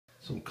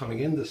So I'm coming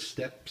in the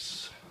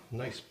steps.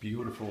 Nice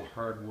beautiful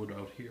hardwood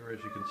out here,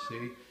 as you can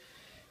see.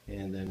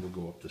 And then we'll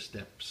go up the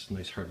steps.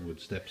 Nice hardwood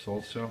steps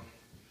also.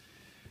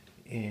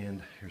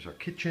 And here's our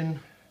kitchen.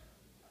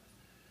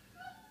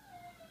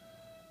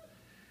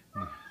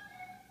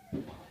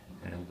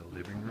 And the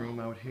living room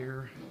out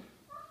here.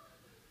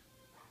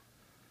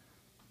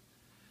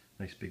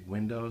 Nice big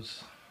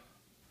windows.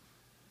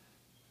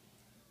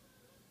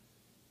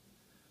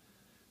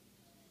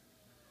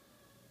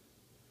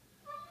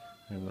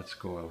 And let's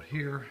go out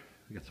here.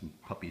 We got some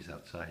puppies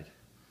outside.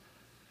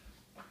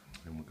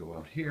 And we'll go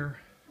out here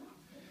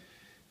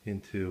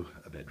into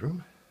a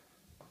bedroom.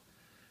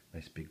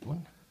 Nice big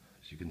one,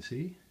 as you can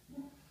see.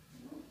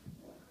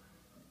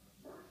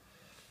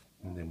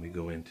 And then we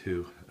go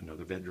into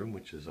another bedroom,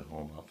 which is a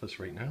home office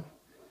right now.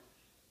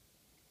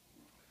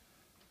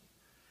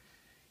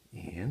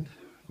 And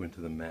go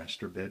into the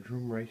master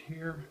bedroom right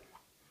here.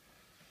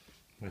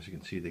 As you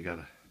can see, they got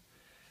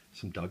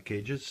some dog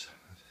cages.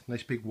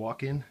 Nice big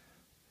walk-in.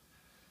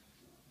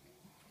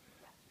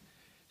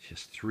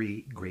 Just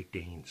 3 Great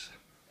Danes.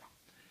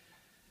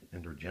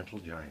 And they're gentle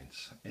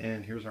giants.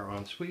 And here's our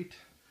ensuite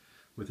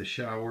with a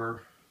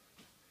shower.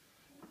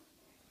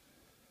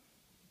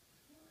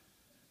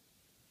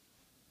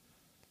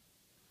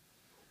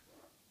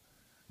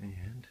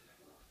 And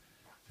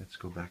let's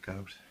go back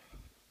out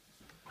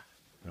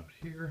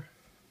here.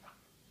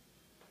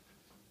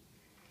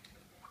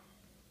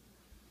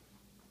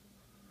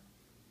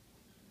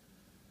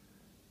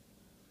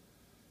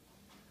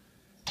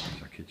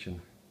 There's our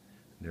kitchen.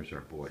 And there's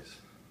our boys.